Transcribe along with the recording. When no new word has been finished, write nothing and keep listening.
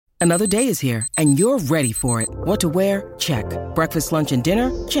Another day is here, and you're ready for it. What to wear? Check. Breakfast, lunch, and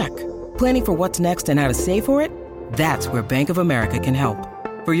dinner? Check. Planning for what's next and how to save for it? That's where Bank of America can help.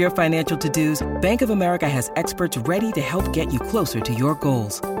 For your financial to-dos, Bank of America has experts ready to help get you closer to your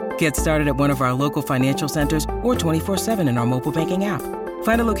goals. Get started at one of our local financial centers or 24/7 in our mobile banking app.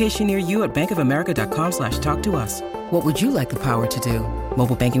 Find a location near you at bankofamerica.com/talktous. What would you like the power to do?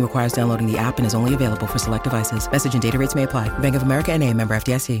 Mobile banking requires downloading the app and is only available for select devices. Message and data rates may apply. Bank of America N.A., member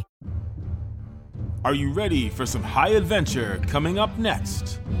FDIC. Are you ready for some high adventure coming up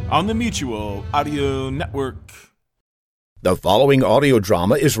next on the Mutual Audio Network? The following audio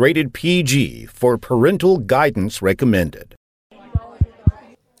drama is rated PG for parental guidance recommended.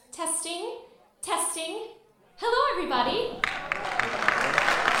 Testing. Hello, everybody.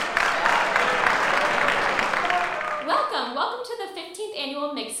 Welcome to the 15th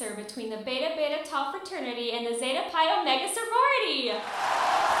annual mixer between the Beta Beta Tau fraternity and the Zeta Pi Omega sorority.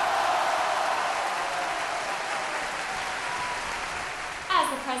 As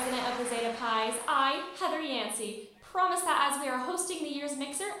the president of the Zeta Pi's, I, Heather Yancey, promise that as we are hosting the year's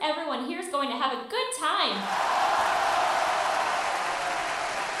mixer, everyone here is going to have a good time.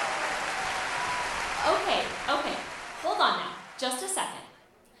 Okay, hold on now, just a second.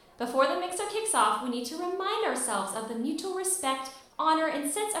 Before the mixer kicks off, we need to remind ourselves of the mutual respect, honor, and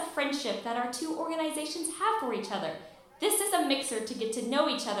sense of friendship that our two organizations have for each other. This is a mixer to get to know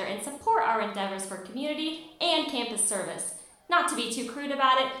each other and support our endeavors for community and campus service. Not to be too crude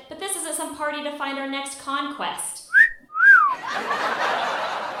about it, but this isn't some party to find our next conquest.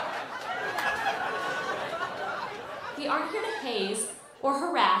 We aren't here to haze, or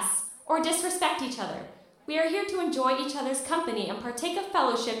harass, or disrespect each other. We are here to enjoy each other's company and partake of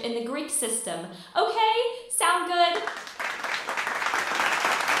fellowship in the Greek system. Okay? Sound good?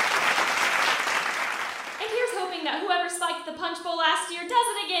 And here's hoping that whoever spiked the punch bowl last year does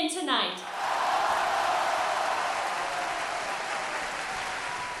it again tonight.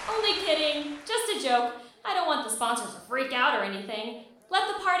 Only kidding. Just a joke. I don't want the sponsors to freak out or anything. Let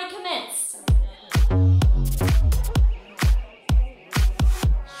the party commence.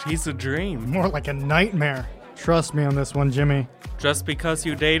 She's a dream. More like a nightmare. Trust me on this one, Jimmy. Just because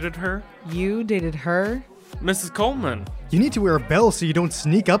you dated her? You dated her? Mrs. Coleman. You need to wear a bell so you don't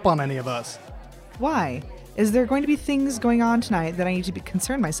sneak up on any of us. Why? Is there going to be things going on tonight that I need to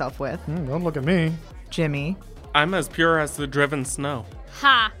concern myself with? Don't look at me. Jimmy. I'm as pure as the driven snow.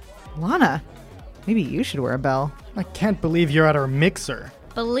 Ha! Lana, maybe you should wear a bell. I can't believe you're at our mixer.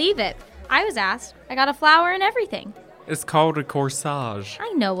 Believe it. I was asked. I got a flower and everything. It's called a corsage.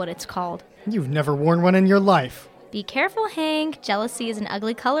 I know what it's called. You've never worn one in your life. Be careful, Hank. Jealousy is an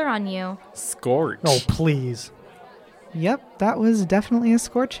ugly color on you. Scorch. Oh, please. Yep, that was definitely a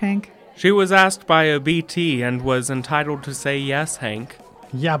scorch, Hank. She was asked by a BT and was entitled to say yes, Hank.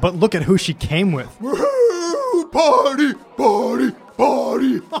 Yeah, but look at who she came with. Party!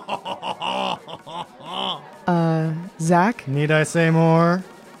 Zach? Need I say more?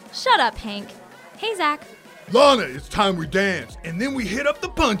 Shut up, Hank. Hey, Zach. Lana, it's time we dance, and then we hit up the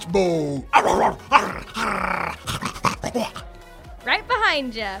punch bowl. Right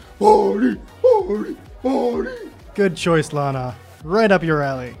behind you. Party! Good choice, Lana. Right up your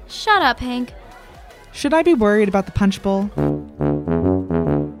alley. Shut up, Hank. Should I be worried about the punch bowl?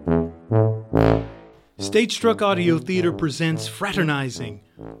 Stagestruck Audio Theater presents Fraternizing.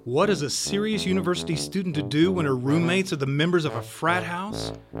 What is a serious university student to do when her roommates are the members of a frat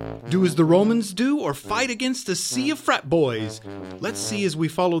house? Do as the Romans do or fight against a sea of frat boys? Let's see as we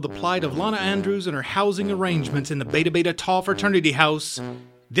follow the plight of Lana Andrews and her housing arrangements in the Beta Beta Tau fraternity house.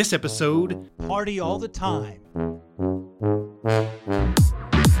 This episode, Party All the Time.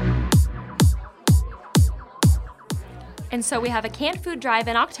 And so we have a canned food drive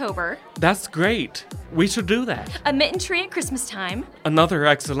in October, That's great. We should do that. a mitten tree at Christmas time, Another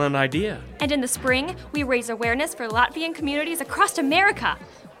excellent idea. and in the spring, we raise awareness for Latvian communities across America.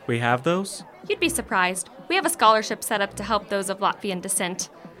 We have those? You'd be surprised. We have a scholarship set up to help those of Latvian descent.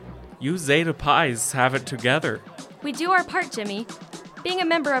 You Zeta Pi's have it together. We do our part, Jimmy. Being a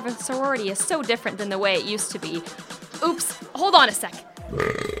member of a sorority is so different than the way it used to be. Oops, hold on a sec.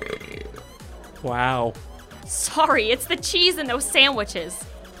 Wow. Sorry, it's the cheese in those sandwiches.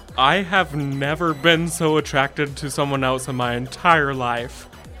 I have never been so attracted to someone else in my entire life.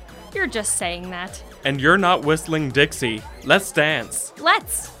 You're just saying that. And you're not whistling Dixie. Let's dance.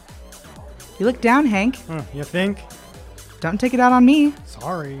 Let's. You look down, Hank. You think? Don't take it out on me.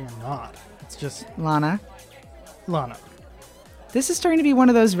 Sorry, I'm not. It's just Lana. Lana. This is starting to be one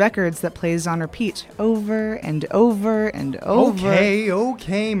of those records that plays on repeat over and over and over.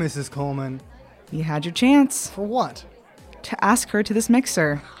 Okay, Mrs. Coleman. You had your chance. For what? to ask her to this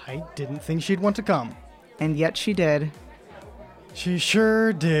mixer. I didn't think she'd want to come. And yet she did. She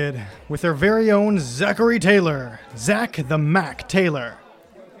sure did. With her very own Zachary Taylor. Zach the Mac Taylor.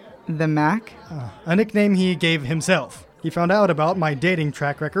 The Mac? A nickname he gave himself. He found out about my dating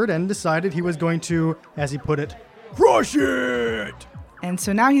track record and decided he was going to, as he put it, crush it! And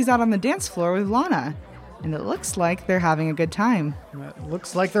so now he's out on the dance floor with Lana. And it looks like they're having a good time. It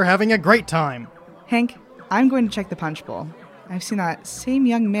looks like they're having a great time. Hank, I'm going to check the punch bowl. I've seen that same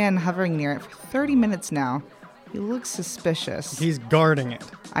young man hovering near it for 30 minutes now. He looks suspicious. He's guarding it.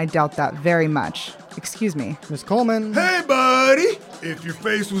 I doubt that very much. Excuse me. Miss Coleman. Hey, buddy! If your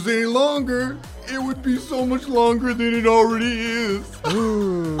face was any longer, it would be so much longer than it already is.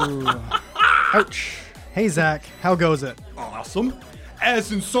 Ooh. Ouch. Hey, Zach. How goes it? Awesome.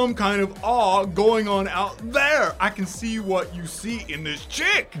 As in some kind of awe going on out there. I can see what you see in this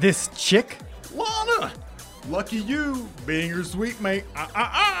chick. This chick? Lana! Lucky you, being her sweet mate.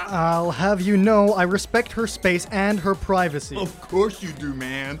 I'll have you know I respect her space and her privacy. Of course you do,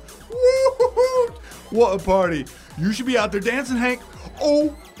 man. Woo-hoo-hoo! What a party. You should be out there dancing, Hank.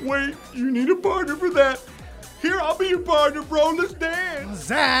 Oh, wait, you need a partner for that. Here, I'll be your partner, bro. Let's dance.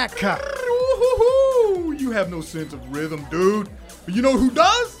 Zach! Woo-hoo-hoo! You have no sense of rhythm, dude. But you know who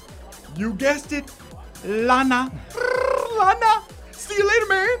does? You guessed it. Lana. Lana. See you later,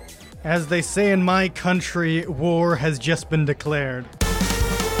 man. As they say in my country, war has just been declared.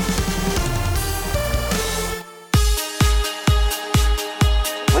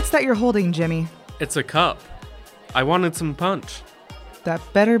 What's that you're holding, Jimmy? It's a cup. I wanted some punch. That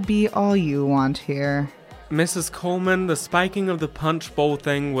better be all you want here. Mrs. Coleman, the spiking of the punch bowl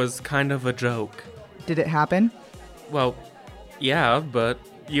thing was kind of a joke. Did it happen? Well, yeah, but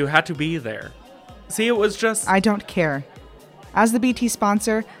you had to be there. See, it was just... I don't care. As the BT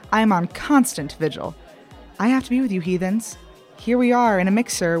sponsor, I am on constant vigil. I have to be with you heathens. Here we are in a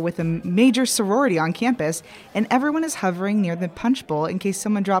mixer with a major sorority on campus, and everyone is hovering near the punch bowl in case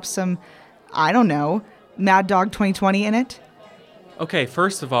someone drops some, I don't know, Mad Dog 2020 in it. Okay,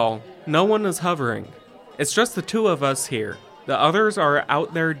 first of all, no one is hovering. It's just the two of us here. The others are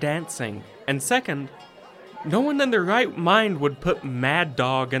out there dancing. And second, no one in their right mind would put Mad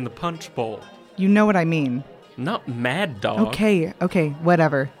Dog in the punch bowl. You know what I mean. Not Mad Dog. Okay,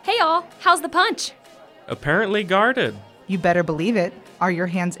 whatever. Hey all, how's the punch? Apparently guarded. You better believe it. Are your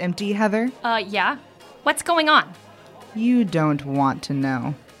hands empty, Heather? Yeah. What's going on? You don't want to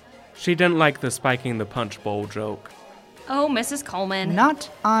know. She didn't like the spiking the punch bowl joke. Oh, Mrs. Coleman. Not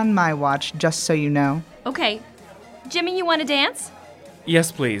on my watch, just so you know. Okay. Jimmy, you want to dance?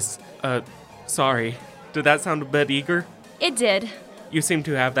 Yes, please. Sorry. Did that sound a bit eager? It did. You seem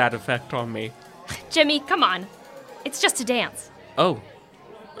to have that effect on me. Jimmy, come on. It's just a dance. Oh.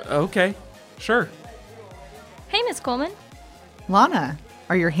 Okay. Sure. Hey, Miss Coleman. Lana,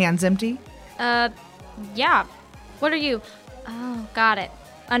 are your hands empty? Yeah. What are you? Oh, got it.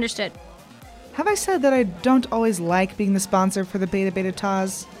 Understood. Have I said that I don't always like being the sponsor for the Beta Beta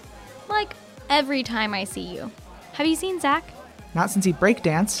Taz? Like, every time I see you. Have you seen Zach? Not since he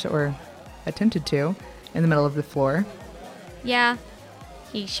breakdanced, or attempted to, in the middle of the floor. Yeah.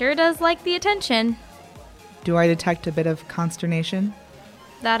 He sure does like the attention. Do I detect a bit of consternation?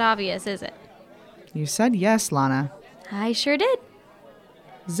 That obvious, is it? You said yes, Lana. I sure did.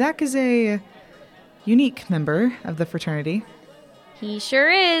 Zach is a unique member of the fraternity. He sure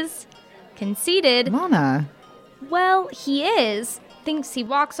is. Conceited. Lana. Well, he is. Thinks he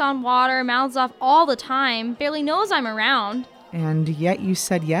walks on water, mouths off all the time, barely knows I'm around. And yet you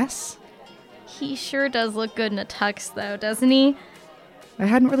said yes? He sure does look good in a tux, though, doesn't he? I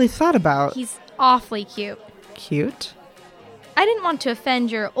hadn't really thought about... He's awfully cute. Cute? I didn't want to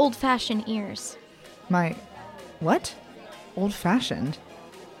offend your old-fashioned ears. My... what? Old-fashioned?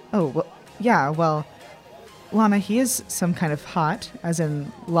 Oh, well, yeah, well... Lana, he is some kind of hot, as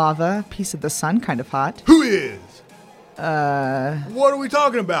in lava, piece of the sun kind of hot. Who is? What are we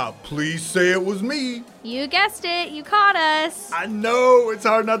talking about? Please say it was me. You guessed it. You caught us. I know. It's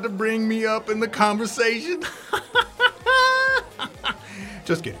hard not to bring me up in the conversation.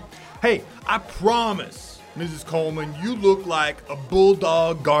 Just kidding. Hey, I promise, Mrs. Coleman, you look like a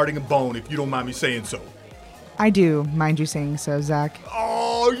bulldog guarding a bone, if you don't mind me saying so. I do, mind you saying so, Zach.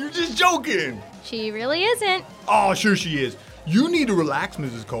 Oh, you're just joking. She really isn't. Oh, sure she is. You need to relax,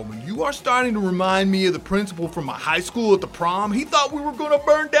 Mrs. Coleman. You are starting to remind me of the principal from my high school at the prom. He thought we were going to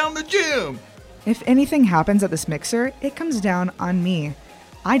burn down the gym. If anything happens at this mixer, it comes down on me.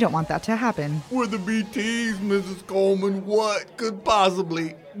 I don't want that to happen. We're the BTs, Mrs. Coleman. What could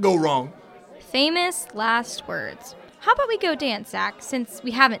possibly go wrong? Famous last words. How about we go dance, Zach, since we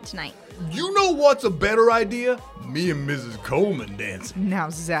haven't tonight? You know what's a better idea? Me and Mrs. Coleman dancing.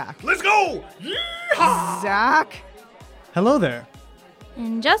 Now, Zach. Let's go! Yeehaw! Zach? Hello there.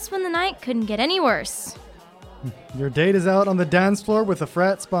 And just when the night couldn't get any worse. Your date is out on the dance floor with a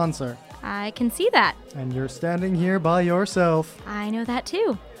frat sponsor. I can see that. And you're standing here by yourself. I know that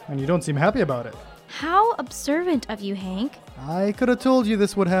too. And you don't seem happy about it. How observant of you, Hank. I could have told you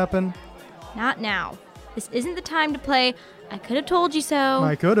this would happen. Not now. This isn't the time to play I could have told you so.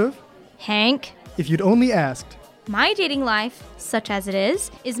 I could have. Hank. If you'd only asked. My dating life, such as it is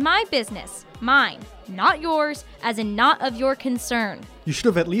my business. Mine, not yours, as in not of your concern. You should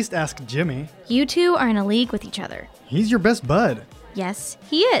have at least asked Jimmy. You two are in a league with each other. He's your best bud. Yes,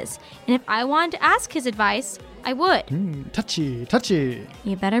 he is. And if I wanted to ask his advice, I would. Touchy.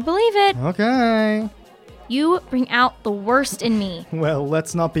 You better believe it. Okay. You bring out the worst in me. Well,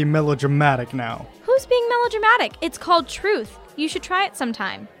 let's not be melodramatic now. Who's being melodramatic? It's called truth. You should try it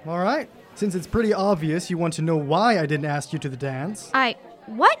sometime. All right. Since it's pretty obvious you want to know why I didn't ask you to the dance.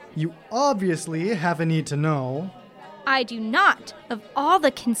 What? You obviously have a need to know. I do not. Of all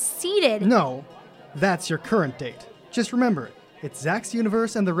the conceited... No, that's your current date. Just remember it. It's Zach's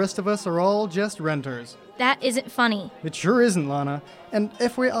universe and the rest of us are all just renters. That isn't funny. It sure isn't, Lana. And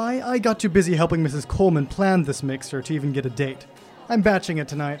FYI, I got too busy helping Mrs. Coleman plan this mixer to even get a date. I'm batching it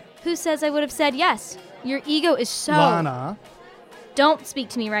tonight. Who says I would have said yes? Your ego is so... Lana. Don't speak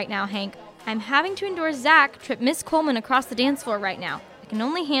to me right now, Hank. I'm having to endure Zach trip Miss Coleman across the dance floor right now. I can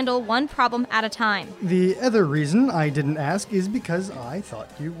only handle one problem at a time. The other reason I didn't ask is because I thought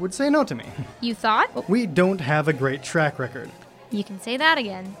you would say no to me. You thought? We don't have a great track record. You can say that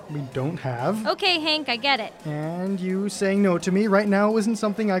again. We don't have. Okay, Hank, I get it. And you saying no to me right now isn't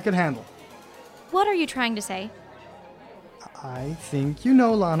something I could handle. What are you trying to say? I think you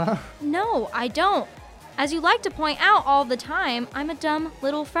know, Lana. No, I don't. As you like to point out all the time, I'm a dumb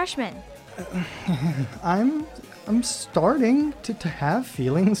little freshman. I'm starting to have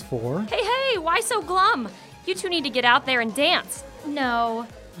feelings for... Hey, why so glum? You two need to get out there and dance. No.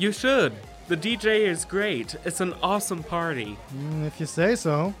 You should. The DJ is great. It's an awesome party. If you say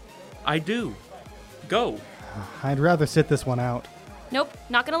so. I do. Go. I'd rather sit this one out. Nope,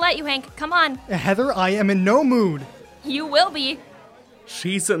 not gonna let you, Hank. Come on. Heather, I am in no mood. You will be.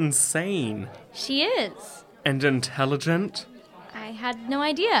 She's insane. She is. And intelligent. I had no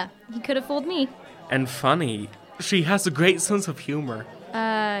idea. You could have fooled me. And funny. She has a great sense of humor.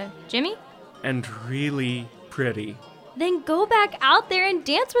 Jimmy? And really pretty. Then go back out there and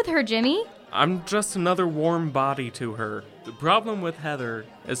dance with her, Jimmy. I'm just another warm body to her. The problem with Heather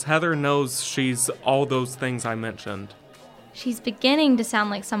is Heather knows she's all those things I mentioned. She's beginning to sound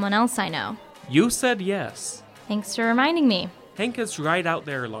like someone else I know. You said yes. Thanks for reminding me. Hank is right out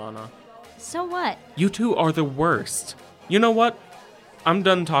there, Lana. So what? You two are the worst. You know what? I'm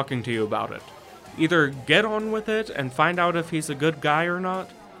done talking to you about it. Either get on with it and find out if he's a good guy or not,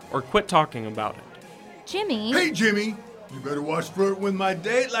 or quit talking about it. Jimmy? Hey, Jimmy! You better watch flirting with my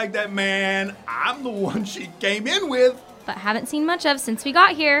date like that, man. I'm the one she came in with. But haven't seen much of since we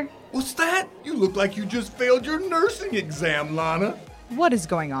got here. What's that? You look like you just failed your nursing exam, Lana. What is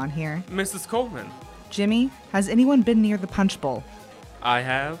going on here? Mrs. Coleman. Jimmy, has anyone been near the punch bowl? I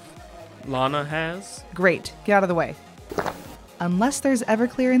have. Lana has. Great. Get out of the way. Unless there's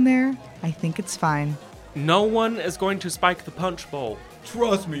Everclear in there, I think it's fine. No one is going to spike the punch bowl.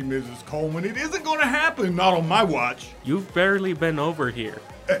 Trust me, Mrs. Coleman, it isn't going to happen, not on my watch. You've barely been over here.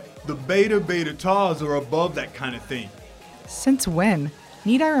 The beta tars are above that kind of thing. Since when?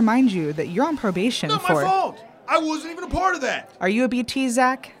 Need I remind you that you're on probation Not for... my fault. I wasn't even a part of that. Are you a BT,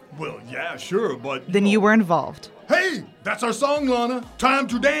 Zach? Well, yeah, sure, but... Then you were involved. Hey, that's our song, Lana. Time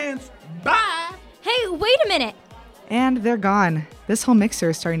to dance. Bye. Hey, wait a minute. And they're gone. This whole mixer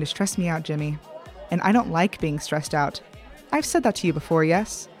is starting to stress me out, Jimmy. And I don't like being stressed out. I've said that to you before,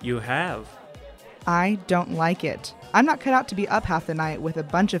 yes? You have. I don't like it. I'm not cut out to be up half the night with a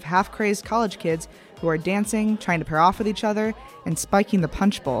bunch of half-crazed college kids who are dancing, trying to pair off with each other, and spiking the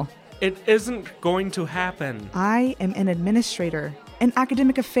punch bowl. It isn't going to happen. I am an administrator in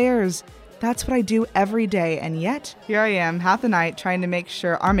academic affairs. That's what I do every day, and yet, here I am, half the night, trying to make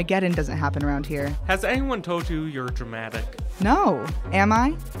sure Armageddon doesn't happen around here. Has anyone told you you're dramatic? No. Am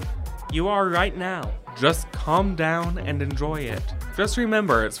I? You are right now. Just calm down and enjoy it. Just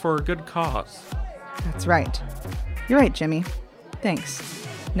remember, it's for a good cause. That's right. You're right, Jimmy. Thanks.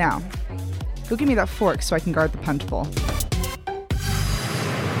 Now, go give me that fork so I can guard the punch bowl.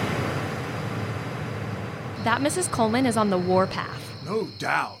 That Mrs. Coleman is on the warpath. No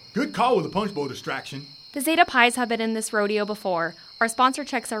doubt. Good call with the punch bowl distraction. The Zeta Pies have been in this rodeo before. Our sponsor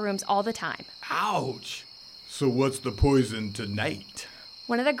checks our rooms all the time. Ouch. So what's the poison tonight?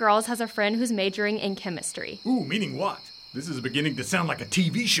 One of the girls has a friend who's majoring in chemistry. Ooh, meaning what? This is beginning to sound like a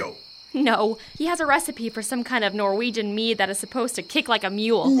TV show. No, he has a recipe for some kind of Norwegian mead that is supposed to kick like a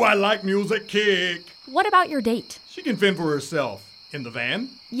mule. Ooh, I like mules that kick. What about your date? She can fend for herself. In the van?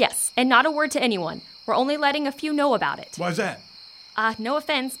 Yes, and not a word to anyone. We're only letting a few know about it. Why's that? No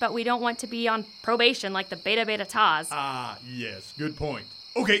offense, but we don't want to be on probation like the Beta Beta Taz. Ah, yes, good point.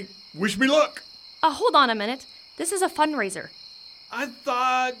 Okay, wish me luck. Hold on a minute. This is a fundraiser. I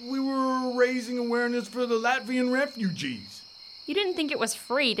thought we were raising awareness for the Latvian refugees. You didn't think it was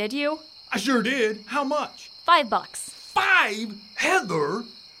free, did you? I sure did. How much? $5. 5? Heather?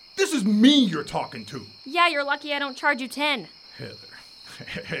 This is me you're talking to. Yeah, you're lucky I don't charge you 10.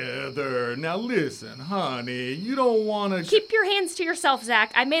 Heather, now listen, honey, you don't want to... Keep your hands to yourself,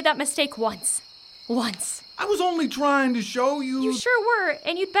 Zach. I made that mistake once. Once. I was only trying to show you... You sure were,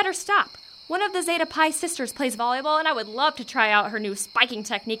 and you'd better stop. One of the Zeta Pi sisters plays volleyball, and I would love to try out her new spiking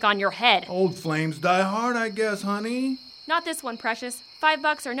technique on your head. Old flames die hard, I guess, honey. Not this one, precious.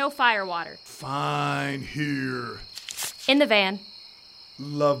 $5 or no fire water. Fine, here. In the van.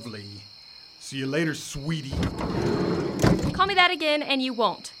 Lovely. See you later, sweetie. Call me that again, and you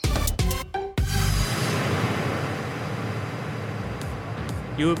won't.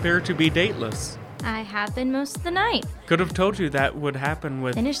 You appear to be dateless. I have been most of the night. Could have told you that would happen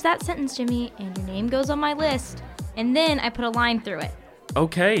with... Finish that sentence, Jimmy, and your name goes on my list. And then I put a line through it.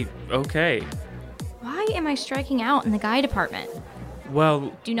 Okay. Why am I striking out in the guy department?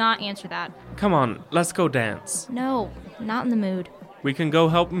 Well... Do not answer that. Come on, let's go dance. No, not in the mood. We can go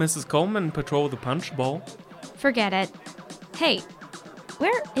help Mrs. Coleman patrol the punch bowl. Forget it. Hey,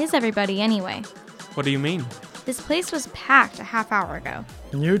 where is everybody anyway? What do you mean? This place was packed a half hour ago.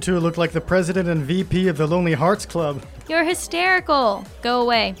 You two look like the president and VP of the Lonely Hearts Club. You're hysterical. Go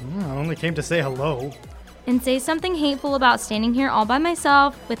away. I only came to say hello. And say something hateful about standing here all by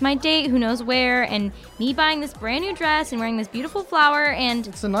myself with my date who knows where and me buying this brand new dress and wearing this beautiful flower and...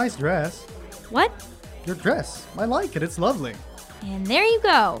 It's a nice dress. What? Your dress. I like it. It's lovely. And there you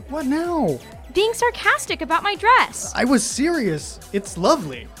go. What now? Being sarcastic about my dress. I was serious. It's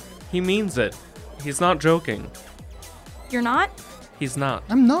lovely. He means it. He's not joking. You're not? He's not.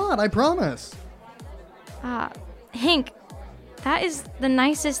 I'm not, I promise. Hank, that is the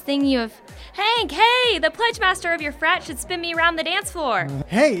nicest thing you have... Hank, hey! The pledge master of your frat should spin me around the dance floor.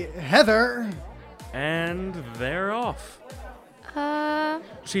 Hey, Heather! And they're off.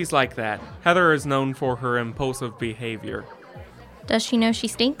 She's like that. Heather is known for her impulsive behavior. Does she know she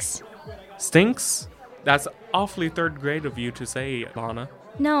stinks? Stinks? That's awfully third grade of you to say, Lana.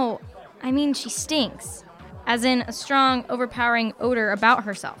 No, I mean she stinks. As in a strong, overpowering odor about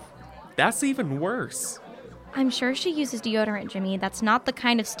herself. That's even worse. I'm sure she uses deodorant, Jimmy. That's not the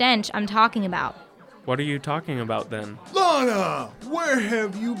kind of stench I'm talking about. What are you talking about then? Lana, where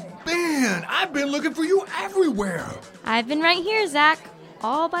have you been? I've been looking for you everywhere. I've been right here, Zach.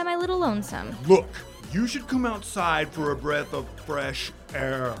 All by my little lonesome. Look, you should come outside for a breath of fresh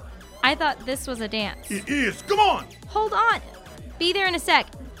air. I thought this was a dance. It is. Come on. Hold on. Be there in a sec.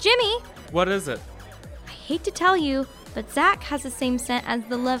 Jimmy! What is it? I hate to tell you, but Zach has the same scent as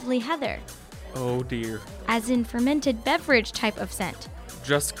the lovely Heather. Oh dear. As in fermented beverage type of scent.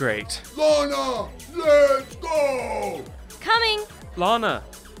 Just great. Lana, let's go! Coming! Lana!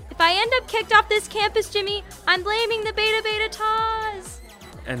 If I end up kicked off this campus, Jimmy, I'm blaming the Beta Beta Taz.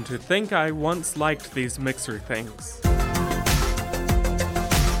 And to think I once liked these mixer things.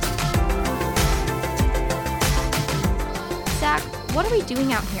 Zach, what are we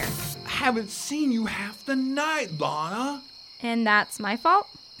doing out here? I haven't seen you half the night, Lana. And that's my fault?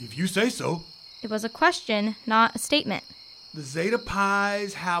 If you say so. It was a question, not a statement. The Zeta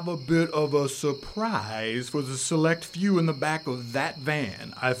Pies have a bit of a surprise for the select few in the back of that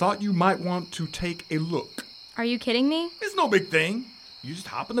van. I thought you might want to take a look. Are you kidding me? It's no big thing. You just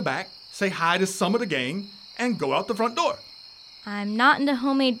hop in the back, say hi to some of the gang, and go out the front door. I'm not into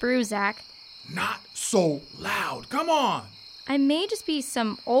homemade brew, Zach. Not so loud. Come on. I may just be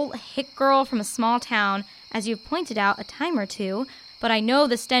some old hick girl from a small town, as you've pointed out a time or two, but I know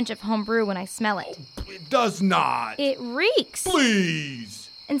the stench of home brew when I smell it. Oh, it does not. It reeks. Please.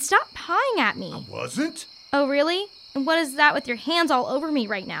 And stop pawing at me. I wasn't. Oh, really? And what is that with your hands all over me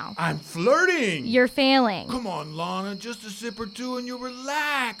right now? I'm flirting. You're failing. Come on, Lana, just a sip or two and you'll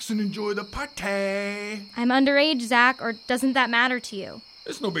relax and enjoy the party. I'm underage, Zach, or doesn't that matter to you?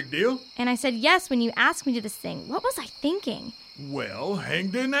 It's no big deal. And I said yes when you asked me to this thing. What was I thinking? Well,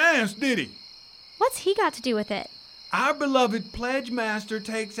 Hank didn't ask, did he? What's he got to do with it? Our beloved pledge master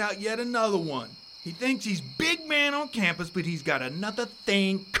takes out yet another one. He thinks he's big man on campus, but he's got another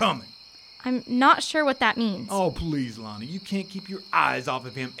thing coming. I'm not sure what that means. Oh, please, Lana. You can't keep your eyes off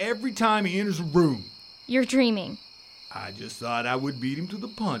of him every time he enters a room. You're dreaming. I just thought I would beat him to the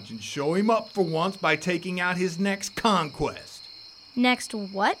punch and show him up for once by taking out his next conquest. Next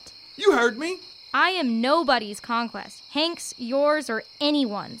what? You heard me. I am nobody's conquest. Hank's, yours, or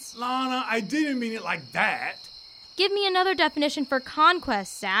anyone's. Lana, I didn't mean it like that. Give me another definition for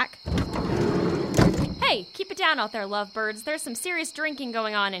conquest, Zach. Hey, keep it down out there, lovebirds. There's some serious drinking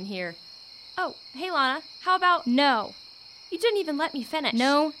going on in here. Oh, hey, Lana. How about... No. You didn't even let me finish.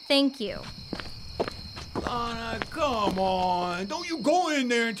 No, thank you. Lana, come on. Don't you go in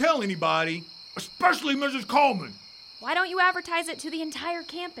there and tell anybody, especially Mrs. Coleman. Why don't you advertise it to the entire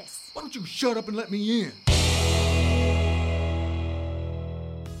campus? Why don't you shut up and let me in?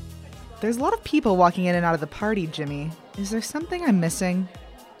 There's a lot of people walking in and out of the party, Jimmy. Is there something I'm missing?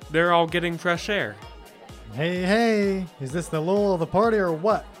 They're all getting fresh air. Hey, is this the lull of the party or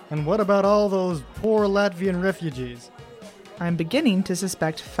what? And what about all those poor Latvian refugees? I'm beginning to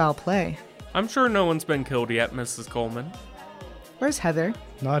suspect foul play. I'm sure no one's been killed yet, Mrs. Coleman. Where's Heather?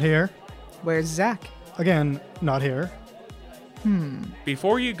 Not here. Where's Zach? Again, not here.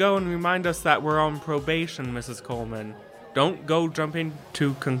 Before you go and remind us that we're on probation, Mrs. Coleman, don't go jumping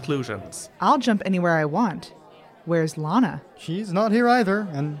to conclusions. I'll jump anywhere I want. Where's Lana? She's not here either,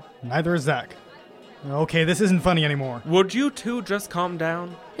 and neither is Zach. Okay, this isn't funny anymore. Would you two just calm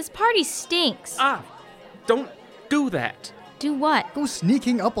down? This party stinks. Don't do that. Do what? Go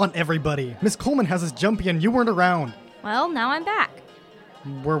sneaking up on everybody. Miss Coleman has us jumpy and you weren't around. Well, now I'm back.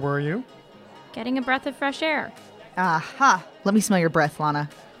 Where were you? Getting a breath of fresh air. Aha! Let me smell your breath, Lana.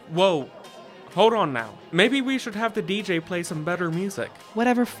 Whoa. Hold on now. Maybe we should have the DJ play some better music.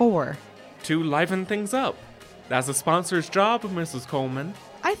 Whatever for. To liven things up. That's a sponsor's job, Mrs. Coleman.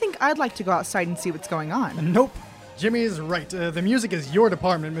 I think I'd like to go outside and see what's going on. Nope. Jimmy is right. The music is your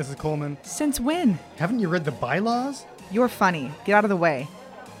department, Mrs. Coleman. Since when? Haven't you read the bylaws? You're funny. Get out of the way.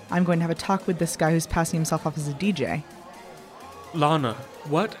 I'm going to have a talk with this guy who's passing himself off as a DJ. Lana,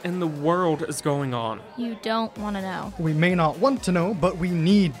 what in the world is going on? You don't want to know. We may not want to know, but we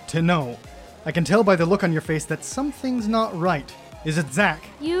need to know. I can tell by the look on your face that something's not right. Is it Zach?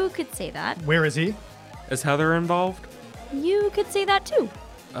 You could say that. Where is he? Is Heather involved? You could say that too.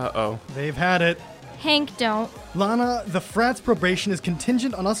 Uh-oh. They've had it. Hank, don't. Lana, the frat's probation is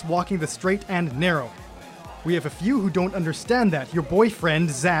contingent on us walking the straight and narrow. We have a few who don't understand that. Your boyfriend,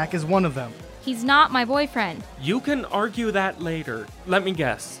 Zach, is one of them. He's not my boyfriend. You can argue that later. Let me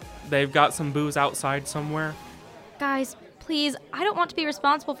guess. They've got some booze outside somewhere? Guys, please, I don't want to be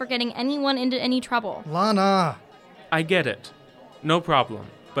responsible for getting anyone into any trouble. Lana! I get it. No problem.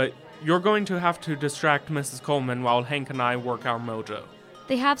 But you're going to have to distract Mrs. Coleman while Hank and I work our mojo.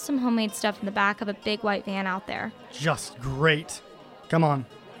 They have some homemade stuff in the back of a big white van out there. Just great. Come on.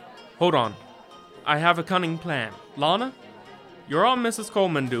 Hold on. I have a cunning plan. Lana, you're on Mrs.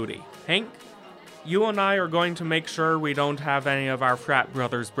 Coleman duty. Hank, you and I are going to make sure we don't have any of our frat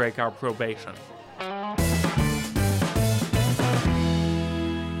brothers break our probation.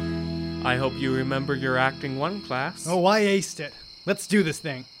 I hope you remember your Acting 1 class. Oh, I aced it. Let's do this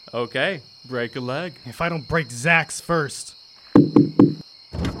thing. Okay, break a leg. If I don't break Zach's first.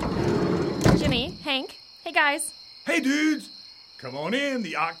 Jimmy, Hank, hey guys. Hey, dudes. Come on in.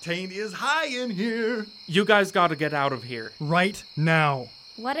 The octane is high in here. You guys gotta get out of here. Right now.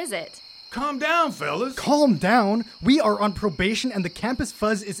 What is it? Calm down, fellas. Calm down. We are on probation and the campus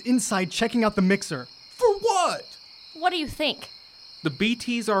fuzz is inside checking out the mixer. For what? What do you think? The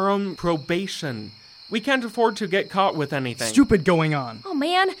BTs are on probation. We can't afford to get caught with anything. Stupid going on. Oh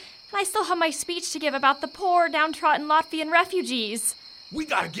man, and I still have my speech to give about the poor, downtrodden Latvian refugees. We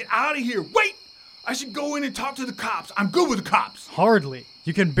gotta get out of here. Wait! I should go in and talk to the cops. I'm good with the cops. Hardly.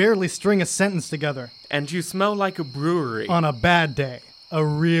 You can barely string a sentence together. And you smell like a brewery. On a bad day. A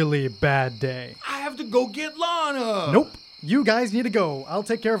really bad day. I have to go get Lana. Nope. You guys need to go. I'll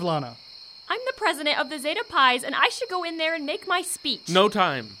take care of Lana. I'm the president of the Zeta Pies, and I should go in there and make my speech. No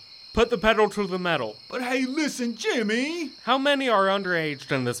time. Put the pedal to the metal. But hey, listen, Jimmy. How many are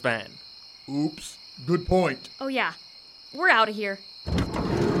underaged in this van? Oops. Good point. Oh yeah. We're out of here.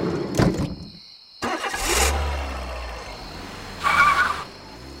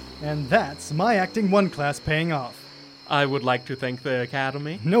 And that's my Acting 1 class paying off. I would like to thank the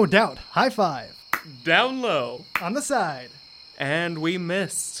Academy. No doubt. High five. Down low. On the side. And we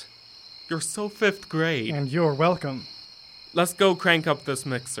missed. You're so 5th grade. And you're welcome. Let's go crank up this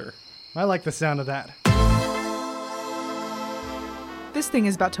mixer. I like the sound of that. This thing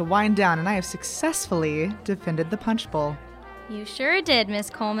is about to wind down, and I have successfully defended the punch bowl. You sure did, Miss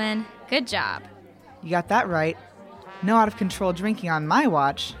Coleman. Good job. You got that right. No out-of-control drinking on my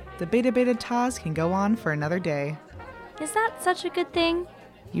watch. The Beta Beta Taz can go on for another day. Is that such a good thing?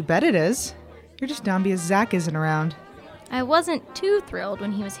 You bet it is. You're just down because Zach isn't around. I wasn't too thrilled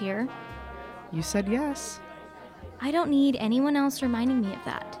when he was here. You said yes. I don't need anyone else reminding me of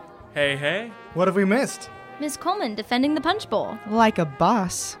that. Hey. What have we missed? Miss Coleman defending the punch bowl. Like a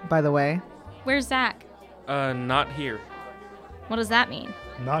boss, by the way. Where's Zach? Not here. What does that mean?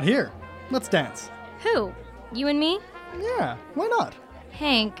 Not here. Let's dance. Who? You and me? Yeah, why not?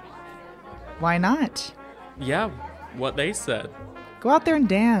 Hank. Why not? Yeah, what they said. Go out there and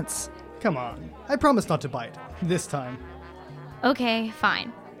dance. Come on. I promise not to bite. This time. Okay,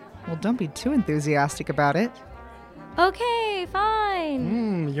 fine. Well, don't be too enthusiastic about it. Okay,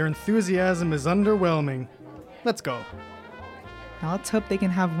 fine. Your enthusiasm is underwhelming. Let's go. Now let's hope they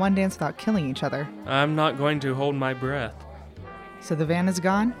can have one dance without killing each other. I'm not going to hold my breath. So the van is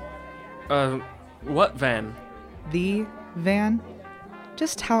gone? What van? The van?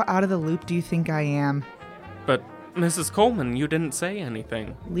 Just how out of the loop do you think I am? But, Mrs. Coleman, you didn't say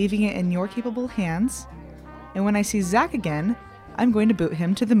anything. Leaving it in your capable hands. And when I see Zach again, I'm going to boot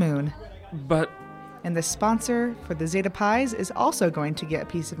him to the moon. But... And the sponsor for the Zeta Pies is also going to get a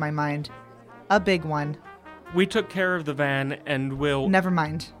piece of my mind. A big one. We took care of the van and we'll... Never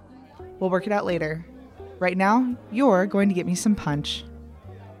mind. We'll work it out later. Right now, you're going to get me some punch.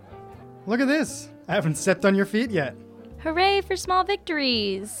 Look at this. I haven't stepped on your feet yet. Hooray for small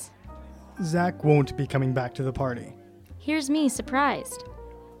victories. Zach won't be coming back to the party. Here's me, surprised.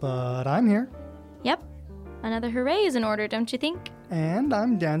 But I'm here. Yep. Another hooray is in order, don't you think? And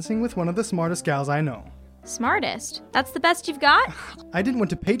I'm dancing with one of the smartest gals I know. Smartest? That's the best you've got? I didn't want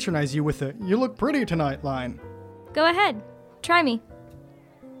to patronize you with a "you look pretty tonight" line. Go ahead. Try me.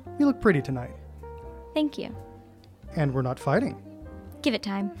 You look pretty tonight. Thank you. And we're not fighting. Give it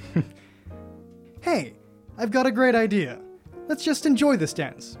time. Hey, I've got a great idea. Let's just enjoy this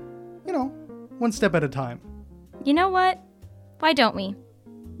dance. You know, one step at a time. You know what? Why don't we?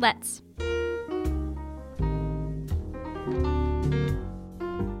 Let's.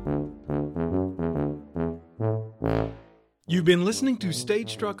 You've been listening to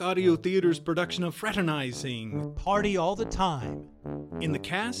Stagestruck Audio Theater's production of Fraternizing. Party all the time. In the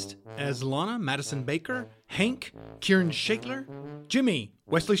cast, as Lana Madison Baker, Hank, Kieran Schaitler, Jimmy,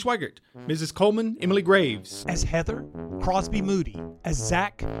 Wesley Schweigert, Mrs. Coleman, Emily Graves. As Heather, Crosby Moody. As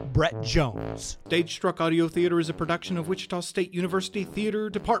Zach, Brett Jones. Stagestruck Audio Theater is a production of Wichita State University Theater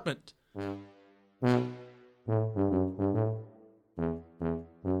Department.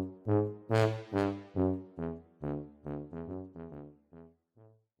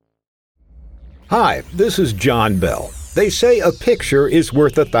 Hi, this is John Bell. They say a picture is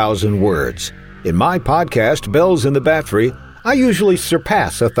worth 1,000 words. In my podcast, Bells in the Battery, I usually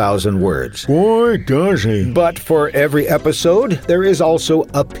surpass 1,000 words. Boy, does he. But for every episode, there is also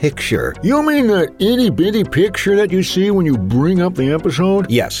a picture. You mean that itty-bitty picture that you see when you bring up the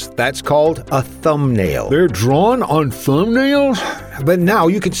episode? Yes, that's called a thumbnail. They're drawn on thumbnails? But now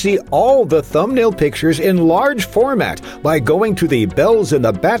you can see all the thumbnail pictures in large format by going to the Bells in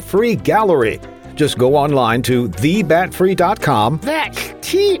the Bat Free gallery. Just go online to thebatfree.com. That's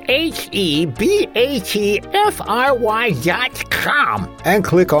TheBatfree.com. And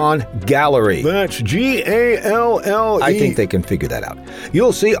click on Gallery. That's Gally. I think they can figure that out.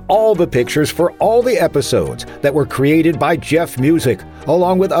 You'll see all the pictures for all the episodes that were created by Jeff Music,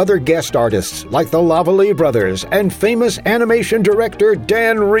 along with other guest artists like the Lavalley Brothers and famous animation director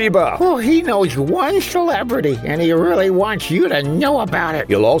Dan Reba. Well, he knows one celebrity, and he really wants you to know about it.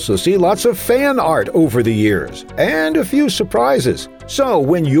 You'll also see lots of fan art over the years, and a few surprises. So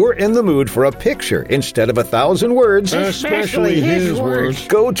when you're in the mood for a picture instead of 1,000 words, especially his words,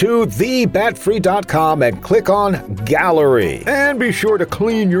 go to thebatfree.com and click on Gallery. And be sure to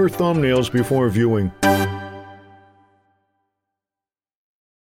clean your thumbnails before viewing.